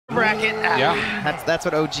bracket. Yeah, that's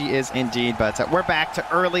what OG is indeed. But we're back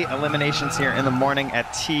to early eliminations here in the morning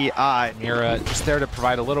at TI. Mira just there to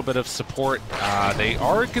provide a little bit of support. They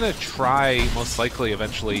are going to try, most likely,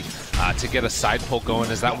 eventually, to get a side pull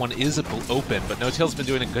going, as that one is open. But No-Tail's been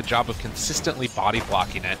doing a good job of consistently body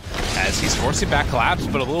blocking it, as he's forcing back collapse,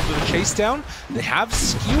 but a little bit of chase down. They have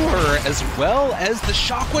Skewer, as well as the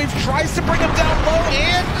Shockwave tries to bring him down low,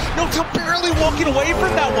 and No-Tail barely walking away from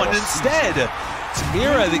that one. Instead, it's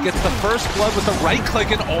Mira that gets the first blood with the right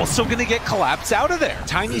click and also going to get collapsed out of there.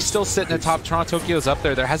 Tiny's still sitting atop. Toronto Tokyo's up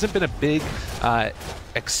there. There hasn't been a big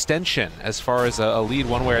extension as far as a lead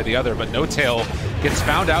one way or the other, but No-Tail gets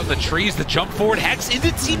found out in the trees. The jump forward, Hex into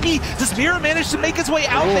TP. Does Mira manage to make his way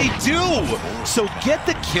out? They do! So get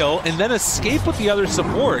the kill and then escape with the other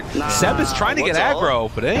support. Seb is trying to get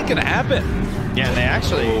aggro, but it ain't gonna happen. Yeah, and they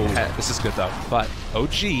actually... this is good though, but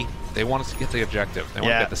OG, they want us to get the objective. They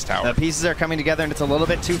want to get this tower. The pieces are coming together, and it's a little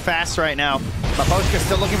bit too fast right now. Maposhka's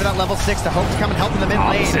still looking for that level 6 to hope to come and help in the mid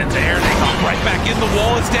lane. There, they come right back in. The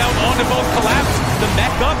wall is down onto both collapse. The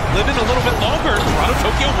mech up, living a little bit longer. Toronto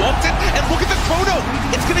Tokyo walked in, and look at the chrono.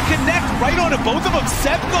 It's going to connect right onto both of them.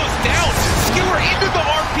 Seb goes down. Skewer into the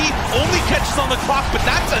RP, only catches on the clock, but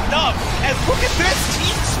that's enough. And look at this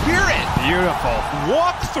team spirit. Beautiful.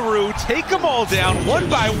 Walk through, take them all down one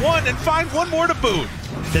by one, and find one more to boot.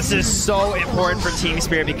 This is so important for Team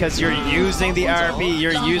Spirit because you're using the RP,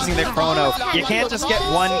 you're using the chrono. You can't just get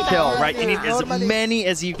one kill, right? You need as many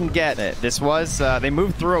as you can get. This was, they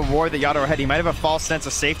moved through a ward that Yadoro had. He might have a false sense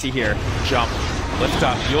of safety here. Jump, lift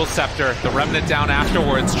up, Yule Scepter, the Remnant down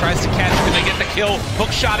afterwards, tries to catch, can they get the kill?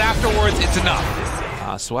 Hook shot afterwards, it's enough.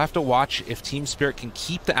 So we'll have to watch if Team Spirit can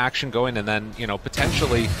keep the action going and then, you know,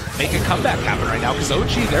 potentially make a comeback happen right now, because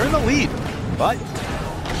OG, they're in the lead. But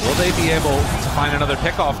will they be able to find another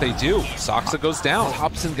pickoff? They do. Soxa goes down.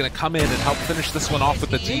 Hobson going to come in and help finish this one off with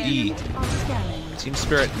the TE. Team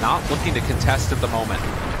Spirit not looking to contest at the moment.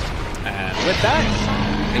 And with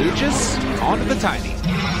that, Aegis onto the Tiny.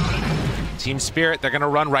 Team Spirit, they're going to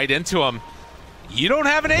run right into him. You don't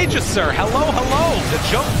have an Aegis, sir. Hello, hello. The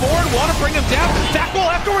jump forward, want to bring him down. Back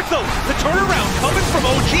wall afterwards, though. The turnaround coming from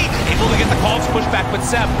OG. Able to get the calls, push back, but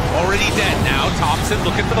Seb already dead. Now Thompson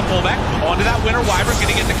looking for the pullback. Onto that winner. Wyvern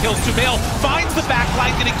going to get the kills. Sumail finds the back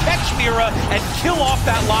line, going to catch Mira and kill off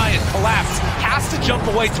that Lion. Collapse. Has to jump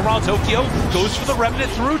away. Toronto Tokyo goes for the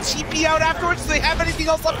Remnant through. TP out afterwards. Do they have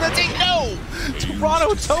anything else left to take? No!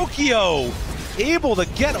 Toronto Tokyo able to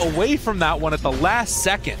get away from that one at the last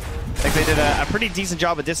second. I think they did a pretty decent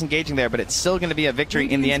job of disengaging there, but it's still going to be a victory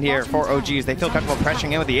in the end here for OGs. They feel comfortable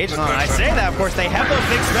pressuring in with the Aegis on. I say that, of course, they have those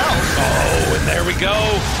big spells. Oh, and there we go.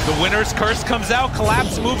 The winner's curse comes out.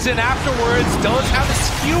 Collapse moves in afterwards. Does have a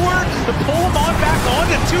skewer to pull him on back on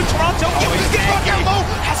to Toronto. He's getting knocked out low.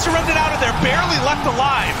 Has to run it out of there. Barely left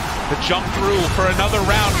alive. The jump through for another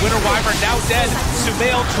round. Winner Wyvern now dead.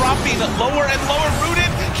 Sumail dropping lower and lower. Rooted.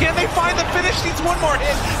 Can they find the finish? Needs one more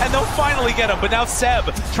hit, and they'll finally get him. But now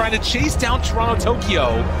Seb trying to chase down Toronto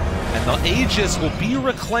Tokyo, and the Aegis will be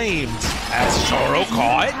reclaimed as Shoro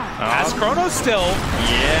caught. Has Chrono still.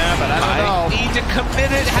 Yeah, but I don't know. Need to commit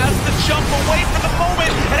it. Has the jump away for the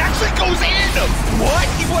moment. It actually goes in. What?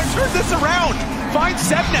 He want to turn this around. Finds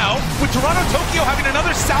Seb now, with Toronto Tokyo having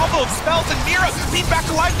another salvo of spells, and Mira being back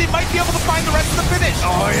alive. They might be able to find the rest of the finish.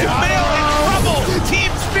 Oh, yeah. Sumail in trouble.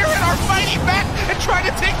 Team Spirit are fighting back and trying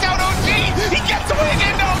to take down OG. He gets away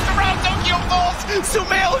again. No, Toronto Tokyo falls.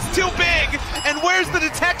 Sumail is too big. And where's the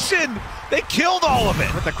detection? They killed all of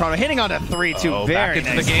it. With the chrono hitting onto 3-2. Back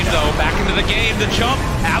into the game, though. Back into the game. The jump.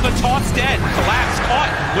 Avatar's dead. Collapse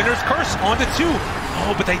caught. Winner's curse onto 2.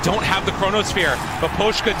 Oh, but they don't have the chronosphere. But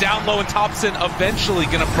Poshka down low, and Thompson eventually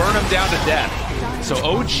going to burn him down to death. So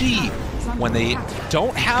OG, when they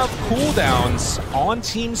don't have cooldowns on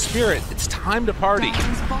Team Spirit, it's time to party.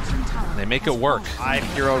 They make it work.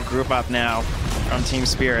 5-hero group up now from Team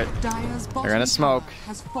Spirit. They're going to smoke.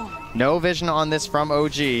 No vision on this from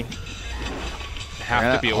OG.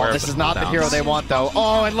 Have to be aware of this is not the hero they want, though.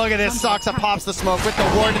 Oh, and look at this. Soxa pops the smoke with the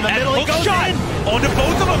ward in the middle. He goes in. Onto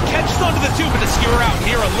both of them. Catches onto the 2, but the skewer out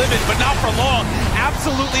here. A limit, but not for long.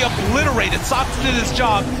 Absolutely obliterated. Soxa did his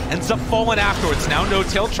job. Ends up falling afterwards. Now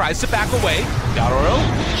No-Tail tries to back away. Yadoro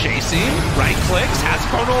chasing. Right clicks. Has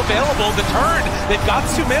Chrono available. The turn. They've got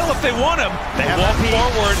Sumail if they want him. They have walk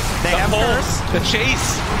forward. They have curse. The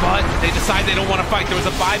chase. But they decide they don't want to fight. There was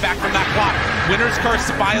a buyback from that clock. Winner's curse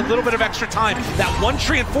to buy a little bit of extra time. That one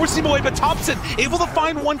tree and force him away, but Thompson able to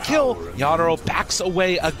find one kill. Yadoro backs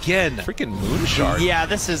away again. Freaking Moonshard. Yeah,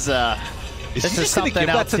 this is something give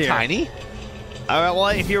else that to here. Tiny? Well,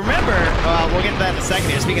 if you remember, we'll get to that in a second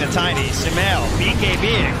here. Speaking of Tiny, Sumail,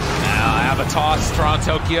 BKBing. Now, have a toss,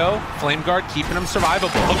 Toronto Tokyo. Flame Guard keeping him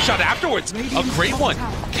survivable. Hook shot afterwards. A great one.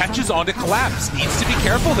 Catches on to Collapse. Needs to be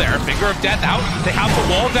careful there. Finger of Death out. They have the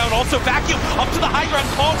wall down. Also Vacuum up to the high ground.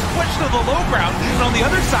 Calls push to the low ground. And on the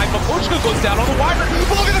other side, Mapochka goes down on the wyvern.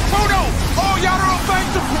 But look at the Chrono. Oh, Yadaro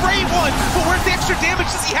finds a great one. But where's the extra damage?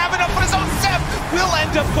 Does he have enough on his own? Seb will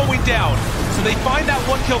end up going down. So they find that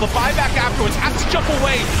one kill. The buyback afterwards has to jump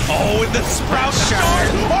away. Oh, and the Sprout stars.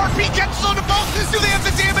 RP catches on the boat. Do they have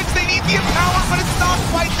the damage? They need the empower, but it's not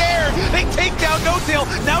quite there. They take down No Tail.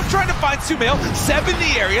 Now trying to find Sumail. Seb in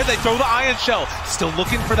the area. They throw the Ion Shell. Still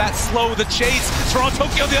looking for that slow, the chase. Toronto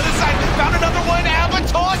Tokyo on the other side. Found another one.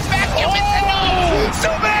 Avatar Vacuum.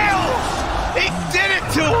 Sumail! He did it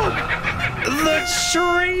to him. The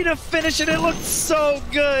tree to finish it, it looked so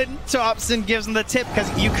good. Thompson gives him the tip because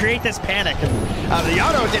you create this panic. The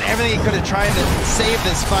Yano did everything he could to try to save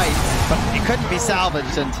this fight, but it couldn't be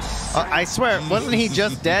salvaged. And I swear, wasn't he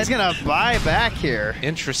just dead? He's gonna buy back here.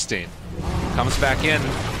 Interesting. Comes back in,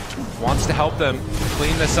 wants to help them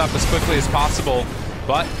clean this up as quickly as possible,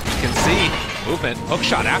 but you can see movement, hook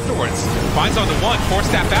shot afterwards. Finds on the one, force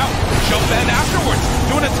step out, jump in afterwards.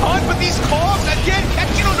 Doing a ton, but these calls again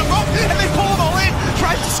catching on the rope, and they pull it all in.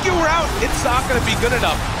 Tries to skewer out. It's not going to be good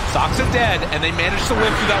enough. Sox are dead, and they manage to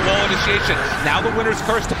live through that wall initiation. Now the winner's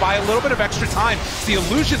curse to buy a little bit of extra time. It's the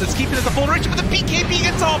illusion that's keeping it the full duration, but the BKB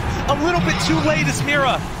gets off a little bit too late as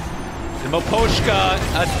Mira. And Mapochka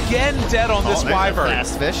again dead on this wyvern.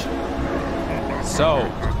 Fast fish. So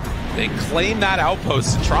they claim that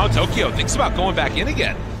outpost, and Toronto Tokyo thinks about going back in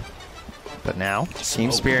again. But now,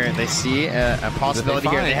 Team Spirit, they see a possibility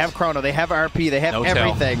here. They have Chrono, they have RP, they have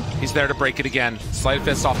everything. He's there to break it again. Sleight of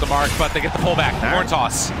fist off the mark, but they get the pullback. Horn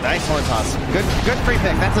toss. Nice horn toss. Good free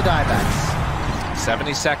pick. That's a dieback.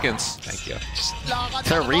 70 seconds. Thank you.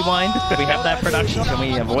 So rewind. Do we have that production? Can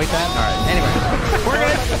we avoid that? All right. Anyway,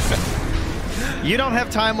 we're good. You don't have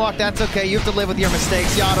time lock, that's okay. You have to live with your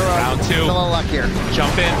mistakes. Yadaro, round two. A little luckier.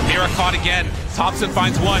 Jump in, Mira caught again. Thompson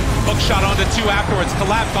finds one, hook shot onto two afterwards.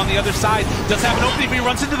 Collapsed on the other side. Does have an opening, but he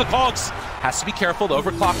runs into the cogs. Has to be careful, the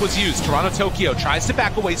overclock was used. Toronto Tokyo tries to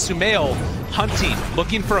back away. Sumail hunting,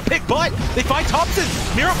 looking for a pick, but they find Thompson.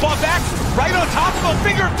 Mira fought back, right on top of him,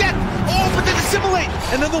 finger of death. Oh, but they assimilate,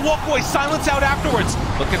 and then the walkway silence out afterwards.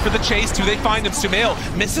 Looking for the chase, do they find him? Sumail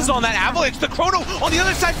misses on that avalanche. The Chrono on the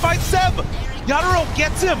other side finds Seb. Yadaro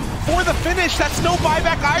gets him for the finish. That's no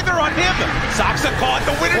buyback either on him. Soxa caught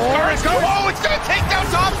the winner's curse. Oh, it's going to take down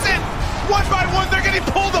Thompson. One by one, they're getting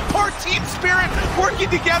pulled apart. Team Spirit working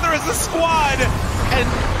together as a squad and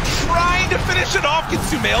trying to finish it off. Can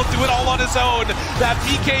Sumail do it all on his own? That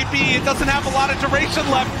BKB, it doesn't have a lot of duration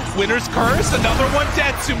left. Winner's curse, another one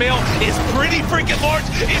dead. Sumail is pretty freaking large.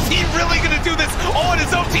 Is he really going to do this all on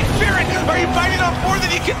his own? Team Spirit, are you biting off more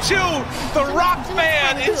than he can chew? The Rock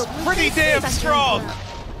Man is pretty damn strong.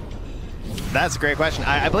 That's a great question.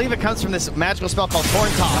 I believe it comes from this magical spell called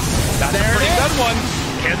Horn Toss. That's a pretty good one.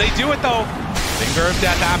 Can they do it though? Finger of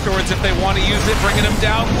Death afterwards if they want to use it, bringing him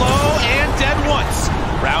down low and dead once.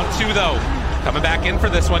 Round two though. Coming back in for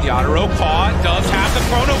this one. Yadaro caught, does have the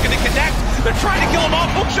Chrono, can it connect? They're trying to kill him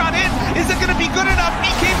off, hook shot in. Is it going to be good enough?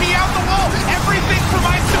 BKB out the wall. Everything for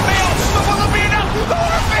my Sumail. But will it be enough? The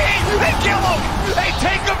RP! They kill him! They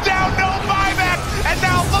take him down, no buyback! And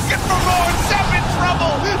now looking for more. Seb in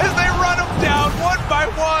trouble as they run him down one by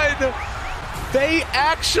one. They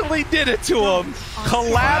actually did it to him.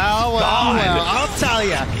 Collapse. Well, I'll tell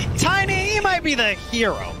you, Tiny, he might be the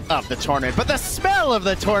hero of the tournament, but the smell of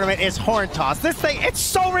the tournament is Horn Toss. This thing, it's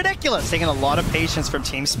so ridiculous. Taking a lot of patience from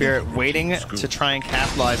Team Spirit, waiting to try and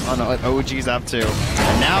capitalize on what OG's up to.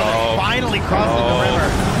 And now they're finally crossing the river.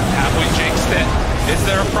 Have we jinxed it? Is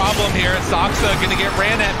there a problem here? Soxa gonna get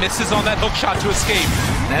ran at, misses on that hook shot to escape,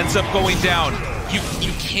 and ends up going down.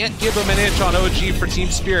 You can't give them an inch on OG for Team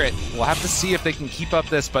Spirit. We'll have to see if they can keep up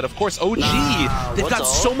this, but of course OG, they've got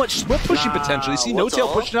so much split pushing potential. You see No Tail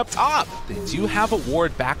pushing up top. They do have a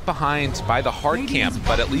ward back behind by the hard camp,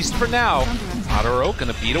 but at least for now, Yadaro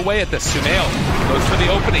gonna beat away at this. Sumail goes for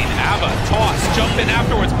the opening. Ava, toss, jump in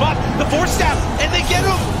afterwards, but the force staff, and they get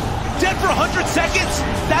him. Dead for 100 seconds.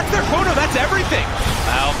 That's their Chrono, that's everything.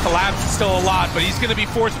 Well, Collapse is still a lot, but he's gonna be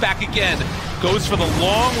forced back again. Goes for the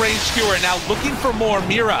long range skewer, now looking for more.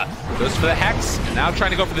 Mira goes for the Hex, and now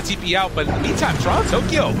trying to go for the TP out, but in the meantime, Toronto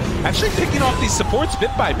Tokyo actually picking off these supports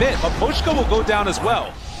bit by bit, but Mapochka will go down as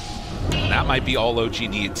well. And that might be all OG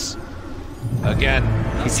needs. Again,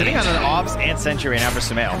 He's sitting on an Ops and Sentry right now for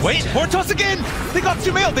Sumail. Wait, Hortos again! They got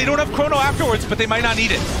Sumail. They don't have Chrono afterwards, but they might not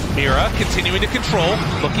need it. Mira continuing to control,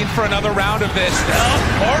 looking for another round of this.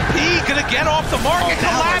 RP gonna get off the mark and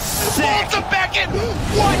collapse. Pulls him back in.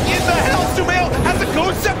 What in the hell? Sumail has a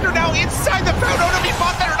Ghost Scepter now inside the fountain. I don't know if he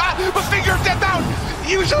bought that or not, but Finger of Death down.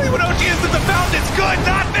 Usually when OG is in the fountain, it's good.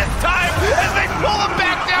 Not this time, as they pull him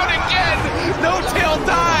back down again. No Tail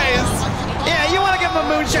dies. Yeah, you want to give him a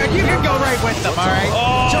moonshot, you can go right with them, all right?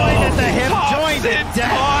 Join at the hip, join at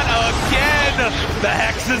death. Again, the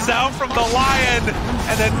Hex is out from the Lion,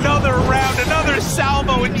 and another round, another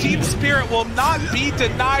salvo, and Team Spirit will not be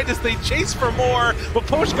denied as they chase for more. But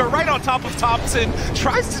Poshka right on top of Thompson,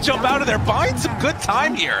 tries to jump out of there, buying some good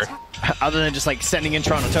time here. Other than just like sending in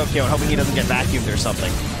Toronto Tokyo and hoping he doesn't get vacuumed or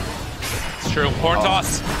something. It's true,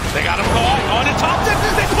 Hortos, they got him on to Thompson,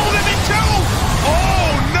 they pulled him in too!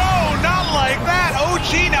 Oh no! Not like that.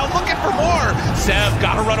 OG now looking for more. Sev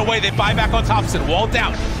got to run away. They buy back on Thompson. Wall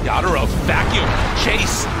down. Yadaro vacuum.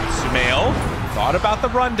 Chase. Sumail thought about the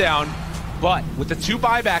rundown, but with the 2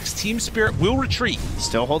 buybacks, Team Spirit will retreat.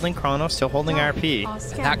 Still holding Chrono, still holding RP.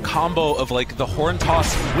 And that combo of like the horn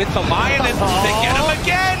toss with the Lion, and they get him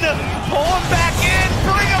again. Pull him back in.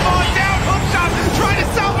 Bring him on down. Hook shot. Try to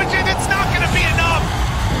salvage it. It's not going to be enough.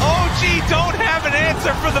 OG don't have an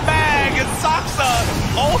answer for the mag, and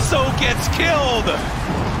Saksa also gets killed.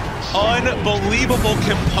 Unbelievable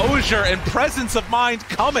composure and presence of mind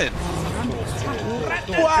coming.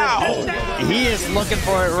 Wow. He is looking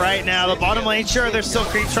for it right now. The bottom lane, sure, there's still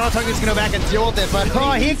creeps. Toronto Tokyo's going to go back and deal with it, but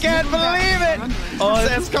oh, he can't believe it.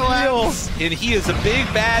 Says collapse. And he is a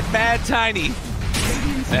big, bad Tiny.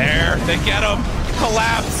 There, they get him.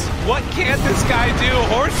 Collapse. What can this guy do?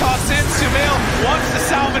 Hortos in. Sumail wants to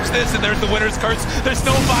salvage this, and there's the winner's curse. There's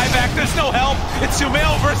no buyback. There's no help. It's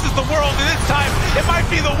Sumail versus the world, and this time it might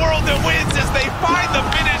be the world that wins as they find the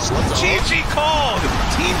finish. GG called.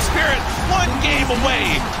 Team Spirit 1 game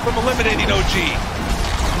away from eliminating OG.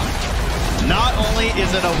 Not only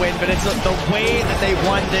is it a win, but it's the way that they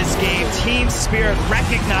won this game. Team Spirit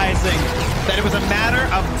recognizing that it was a matter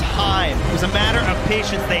of time. It was a matter of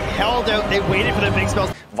patience. They held out. They waited for the big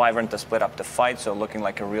spells. Vibrant to split up the fight, so looking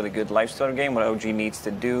like a really good lifesteal game. What OG needs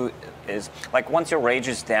to do is, like, once your rage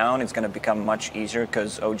is down, it's going to become much easier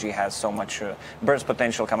because OG has so much burst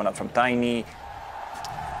potential coming up from Tiny.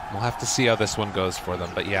 We'll have to see how this one goes for them.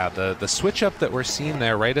 But yeah, the switch up that we're seeing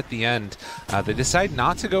there right at the end, they decide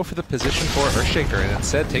not to go for the position for Earthshaker and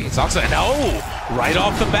instead taking Saksa. And oh, right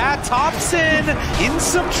off the bat, Thompson in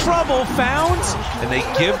some trouble found. And they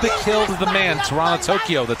give the kill to the man, Toronto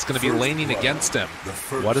Tokyo, that's going to be laning against him.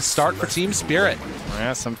 What a start for Team Spirit.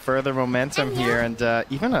 Yeah, some further momentum here, and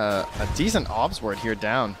even a decent obs ward here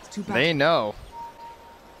down. They know.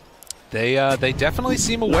 They definitely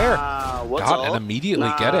seem aware. God, and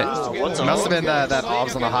immediately get it. Must have been that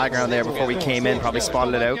obs on the high ground there before we came in, probably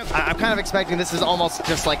spotted it out. I'm kind of expecting this is almost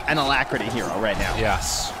just like an Alacrity hero right now.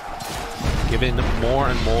 Yes. Giving more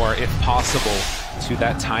and more, if possible, to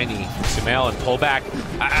that Tiny Sumail and pull back.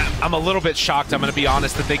 I'm a little bit shocked, I'm going to be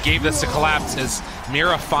honest, that they gave this a collapse as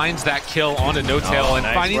Mira finds that kill onto No Tail and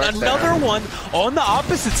nice finding another one on the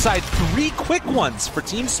opposite side. 3 quick ones for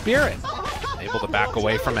Team Spirit. Able to back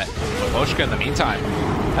away from it. Poshka, in the meantime,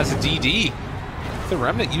 has a DD. The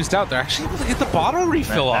Remnant used out, they're actually able to get the bottle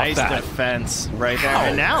refill off that. Nice defense right there.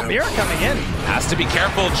 And now Mira coming in. Has to be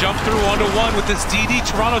careful. Jump through 1-to-1 with this DD.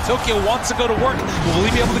 Toronto Tokyo wants to go to work. Will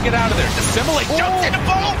he be able to get out of there? Dissimilate jumps into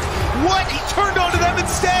both. What? He turned onto them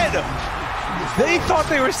instead. They thought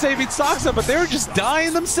they were saving Saksa, but they were just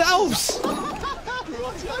dying themselves.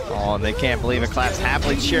 Oh, and they can't believe it. Claps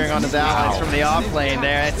happily cheering on his allies from the off lane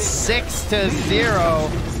there. It's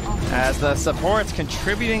 6-0 as the supports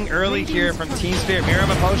contributing early here from Team Spirit. Mira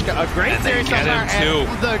Poshka, a great series so far, and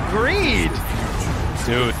the greed.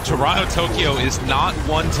 Dude, Toronto Tokyo is not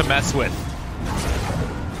one to mess with.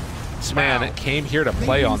 This man came here to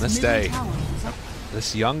play on this day.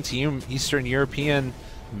 This young team, Eastern European,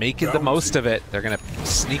 making the most of it. They're going to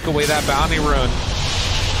sneak away that bounty rune.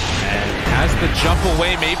 And has the jump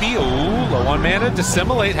away, maybe. Ooh, low on mana.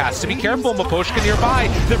 Dissimilate. Has to be careful. Maposhka nearby.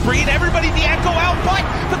 They're bringing everybody the echo out, but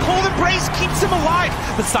the cold embrace keeps him alive.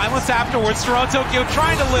 The silence afterwards. Toronto Tokyo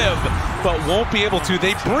trying to live, but won't be able to.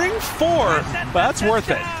 They bring 4, but that's worth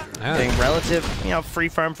it. Being relative, free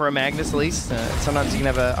farm for a Magnus at least. Sometimes you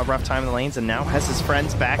can have a rough time in the lanes, and now has his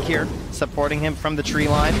friends back here supporting him from the tree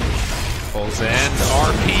line. Pulls in.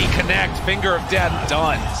 RP connect. Finger of Death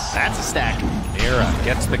done. That's a stack. Mira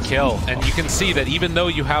gets the kill. And you can see that even though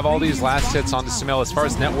you have all these last hits onto Sumail, as far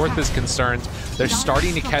as net worth is concerned, they're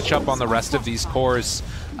starting to catch up on the rest of these cores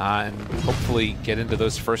and hopefully get into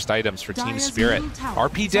those first items for Team Spirit.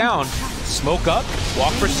 RP down, smoke up,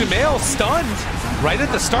 walk for Sumail, stunned right at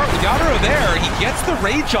the start with Yadaro there. He gets the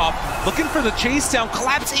rage off, looking for the chase down.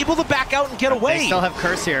 Collapse able to back out and get away. They still have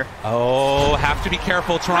Curse here. Oh, have to be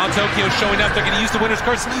careful. Toronto Tokyo showing up. They're going to use the Winner's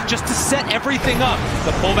Curse just to set everything up.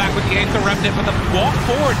 The pullback with the Aether Remnant, but the walk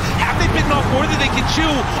forward. Have they bitten off more than they can chew?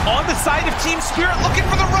 On the side of Team Spirit, looking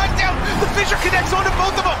for the rundown. The fissure connects onto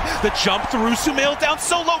both of them. The jump through Sumail down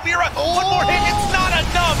solo. Mira, one more hit. It's not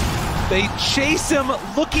enough. They chase him,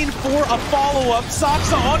 looking for a follow-up.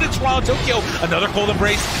 Saksa onto Toronto Tokyo. Another cold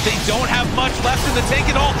embrace. They don't have much left in the tank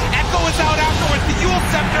at all. Echo is out afterwards. The Yule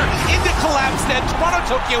Scepter into Collapse then. Toronto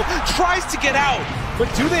Tokyo tries to get out. But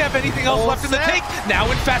do they have anything else left in the tank? Now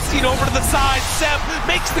infesting over to the side. Seb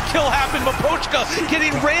makes the kill happen. Mapochka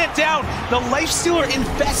getting ran down. The Lifestealer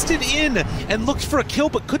invested in and looked for a kill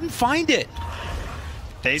but couldn't find it.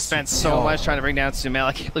 They spent so much trying to bring down Sumail.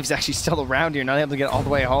 I can't believe he's actually still around here, not able to get all the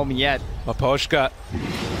way home yet. Mapochka,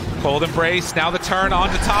 cold embrace, now the turn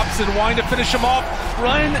onto Thompson, wanting to finish him off.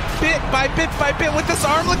 Run bit by bit with this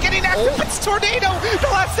armlet getting active. It's Tornado,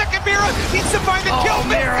 the last second Mira needs to find the kill.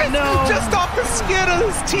 Mira, no. Just off the skin of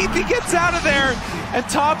his teeth, he gets out of there. And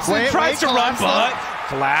Thompson tries to run, but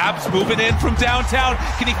Collapse moving in from downtown.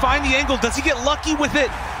 Can he find the angle? Does he get lucky with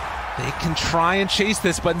it? They can try and chase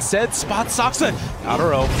this, but instead spots Saksa.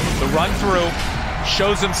 Yadaro, the run through,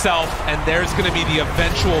 shows himself, and there's going to be the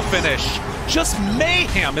eventual finish. Just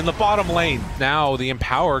mayhem in the bottom lane. Now the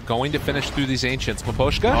Empower going to finish through these Ancients.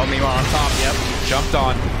 Mapochka. Oh, meanwhile on top, yep. Jumped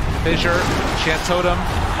on. Fissure, Chant Totem,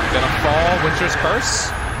 gonna fall. Winter's Curse,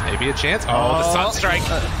 maybe a chance. Oh, the Sunstrike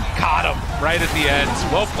caught him right at the end.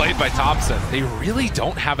 Well played by Thompson. They really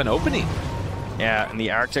don't have an opening. Yeah, and the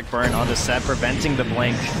Arctic Burn onto Seb, preventing the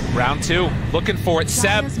blink. Round two, looking for it.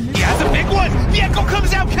 Seb, he has a big one. The Echo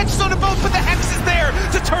comes out, catches on to both, but the Hex is there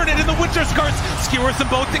to turn it in the Winter's Curse. Skewers them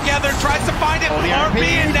both together, tries to find it. RP,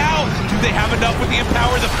 and now, do they have enough with the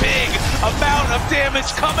Empower? The big amount of damage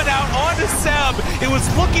coming out onto Seb. It was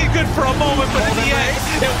looking good for a moment, but in the end,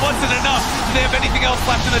 it wasn't enough. Do they have anything else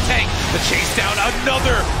left in the tank? The chase down,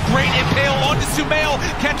 another great impale onto Sumail,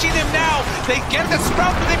 catching him now. They get the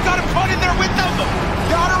Sprout, but they've got him caught in there with them.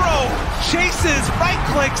 Yadaro chases, right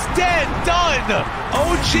clicks, dead, done.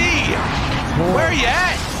 OG, where you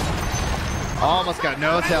at? Almost got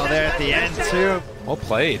no tail there at the end too. Well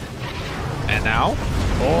played. And now?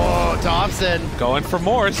 Oh, Thompson. Going for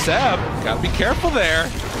more. Seb, gotta be careful there.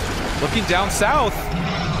 Looking down south.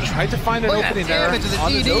 Tried to find an opening there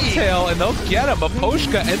on the no-tail, and they'll get him.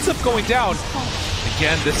 Mapochka ends up going down.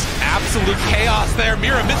 Again, this absolute chaos there.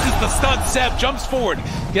 Mira misses the stun. Seb jumps forward,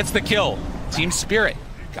 gets the kill. Team Spirit,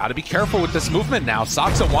 gotta be careful with this movement now.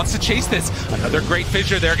 Saksa wants to chase this. Another great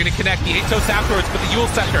fissure there, gonna connect the Atos afterwards, but the Yule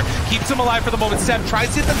Scepter keeps him alive for the moment. Seb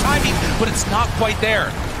tries to hit the timing, but it's not quite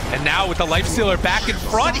there. And now with the Lifestealer back in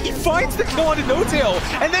front, he finds the kill on a no-tail,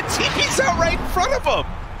 and then TP's out right in front of him.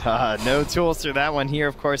 No tools through that one here,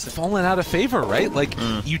 of course. Fallen out of favor, right? Like,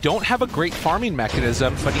 you don't have a great farming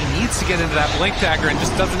mechanism, but he needs to get into that Blink Dagger and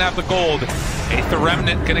just doesn't have the gold. Aether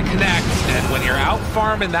Remnant gonna connect, and when you're out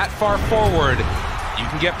farming that far forward, you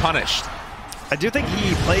can get punished. I do think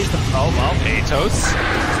he plays the... Oh, well. Atos,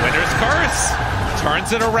 Winter's Curse,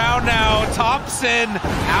 turns it around now. Thompson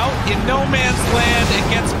out in no man's land and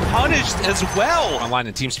gets punished as well. Online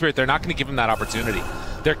in Team Spirit, they're not gonna give him that opportunity.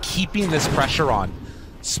 They're keeping this pressure on.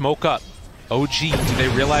 Smoke up. OG, do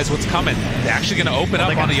they realize what's coming? They're actually going to open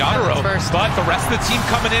up on the Yadaro, but the rest of the team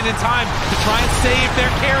coming in time to try and save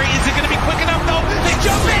their carry. Is it going to be quick enough? No, they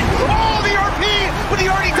jump in! Oh, the RP, but he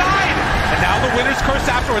already died! And now the Winner's Curse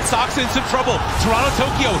afterwards. Saksa in some trouble. Toronto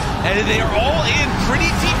Tokyo, and they are all in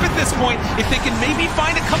pretty deep at this point. If they can maybe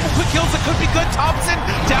find a couple quick kills, it could be good. Thompson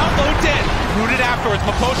down low, dead. Rooted afterwards.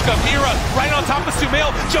 Mapochka, Mira, right on top of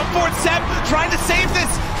Sumail. Jump forward, Seb, trying to save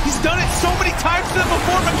this. He's done it so many times to them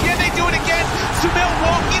before, but can they do it again? Sumail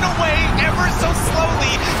walking away ever so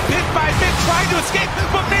slowly, bit by bit, trying to escape,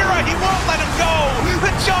 but Mira, he won't let him go. The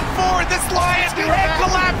jump forward, this Lion, and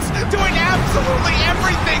Collapse doing absolutely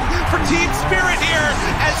everything for Team Spirit here.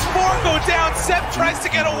 As 4 go down, Seb tries to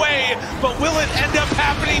get away, but will it end up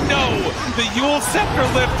happening? No. The Yule Scepter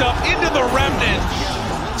lift up into the Remnant.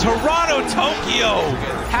 Toronto Tokyo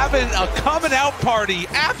having a coming out party,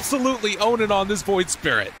 absolutely owning on this Void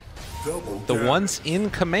Spirit. The ones in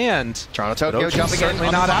command. Toronto Tokyo jumping in, certainly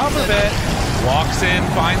not out of it. Walks in,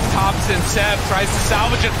 finds Thompson. Seb tries to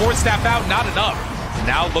salvage it. 4-step out, not enough.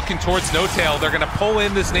 Now looking towards No-Tail. They're going to pull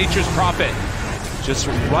in this Nature's Prophet. just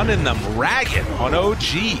running them ragged on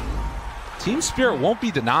OG. Team Spirit won't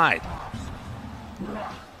be denied.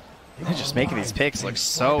 They're just making these picks look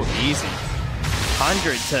so easy.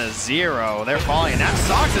 100-0. They're falling. And that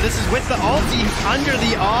sucks. This is with the ulti under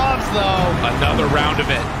the obs, though. Another round of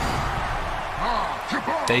it.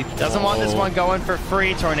 Doesn't want this one going for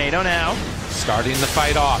free. Tornado now. Starting the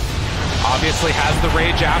fight off. Obviously has the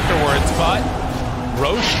rage afterwards, but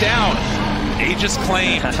Roche down. Aegis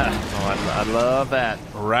claimed. I love that.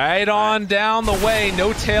 Right on down the way.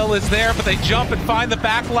 No tail is there, but they jump and find the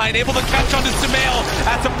back line. Able to catch onto Sumail.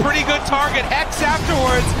 That's a pretty good target. Hex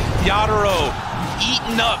afterwards. Yatoro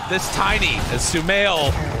eaten up this Tiny as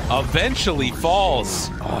Sumail eventually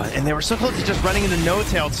falls. Oh, and they were so close to just running into no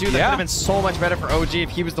tail, too. That could have been so much better for OG if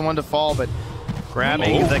he was the one to fall, but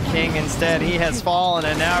grabbing the king instead. He has fallen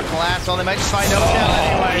and now collapsed. Well, they might just find no tail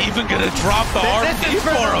anyway. Even gonna drop the arm. This is for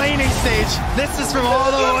the laning stage. This is from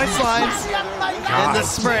all the voice lines and the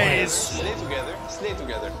sprays. Stay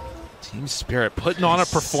together. Team Spirit putting on a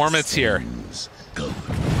performance here.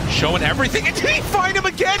 Showing everything. And did he find him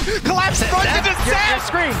again? Collapse front into Seb.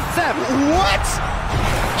 Screen. Seb. What?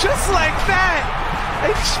 Just like that.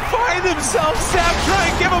 They find themselves Seb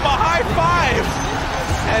trying to give him a high five.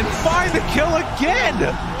 And find the kill again.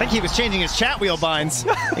 I think he was changing his chat wheel binds.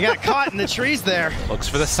 He got caught in the trees there. Looks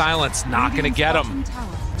for the silence. Not going to get him.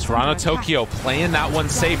 Toronto Tokyo playing that one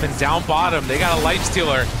safe, and down bottom they got a life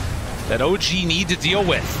stealer that OG need to deal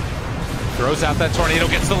with. Throws out that tornado,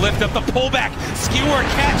 gets the lift up, the pullback. Skewer,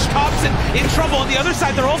 catch, Thompson in trouble. On the other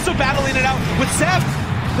side, they're also battling it out with Seb.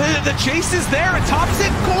 The chase is there, and Thompson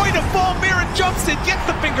going to fall. Mirror jumps in, gets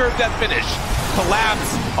the finger of death finish.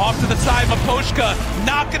 Collapse off to the side. Maposhka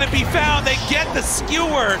not going to be found. They get the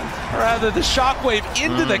skewer, or rather the shockwave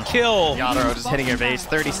into the kill. Yatoro just hitting her base.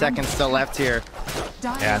 30 seconds still left here.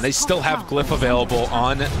 Yeah, and they still have Glyph available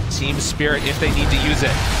on Team Spirit if they need to use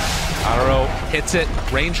it. Yatoro hits it,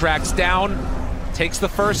 range racks down, takes the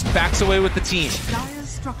first, backs away with the team. Dire's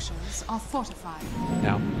structures are fortified.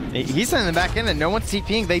 Now, he's sending them back in and no one's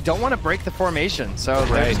TPing. They don't want to break the formation, so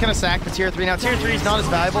they're just going to sack the tier 3. Now, tier 3 is not as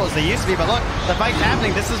valuable as they used to be, but look, the fight's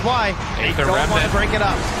happening. This is why they don't want to break it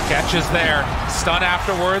up. Catches there, stun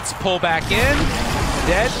afterwards, pull back in,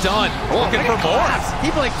 dead, done. Looking for more. He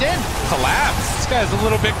blinked in. Collapse. This guy's a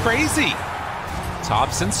little bit crazy.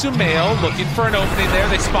 Thompson, Sumail looking for an opening there.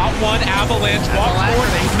 They spot one. Avalanche walk forward.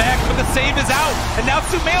 Mech, but the save is out. And now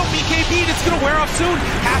Sumail, BKB, it's going to wear off soon.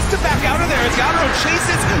 Has to back out of there as Yatoro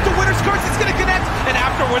chases the winner's curse. It's going to connect. And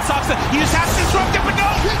afterwards, Thompson, he just has to disrupt it, but no,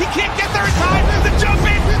 he can't get there in time. The jump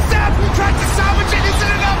in. Seb tries to salvage it.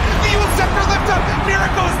 Isn't enough. The Ewan Scepter lift up. Mira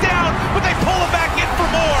goes down, but they pull him back in for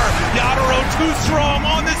more. Yatoro too strong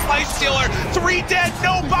on this life stealer. 3 dead,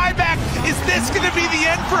 no buyback. Is this going to be the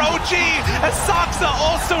end for OG? As Saksa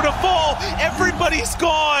also to fall. Everybody's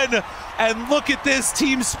gone. And look at this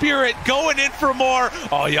Team Spirit going in for more.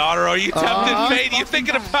 Oh, Yatoro, you tempted fate. You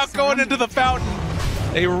thinking about going into the fountain?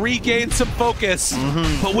 They regain some focus,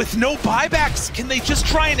 but with no buybacks, can they just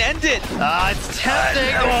try and end it? It's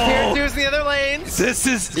tempting. Tier 2's the other lanes. This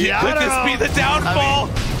is, could this be the downfall?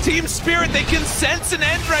 Team Spirit, they can sense an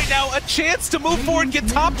end right now. A chance to move forward, get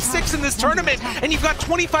top 6 in this tournament, and you've got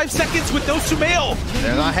 25 seconds with no Sumail.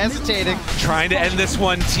 They're not hesitating. Trying to end this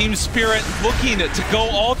one. Team Spirit looking to go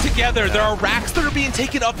all together. There are racks that are being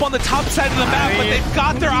taken up on the top side of the map, but they've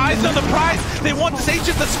got their eyes on the prize. They want this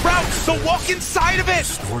agent, the Sprout, so walk inside of it.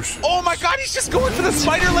 Oh my god, he's just going for the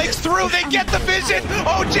spider legs through. They get the vision.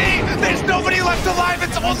 Oh gee, there's nobody left alive.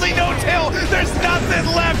 It's only no tail. There's nothing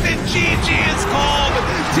left, and GG is called.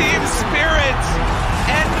 Team Spirit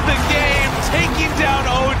end the game, taking down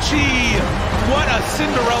OG. What a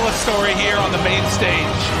Cinderella story here on the main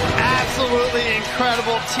stage. Absolutely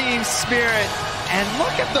incredible Team Spirit. And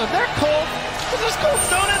look at them, they're cold. There's cold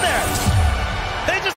stone in there. They just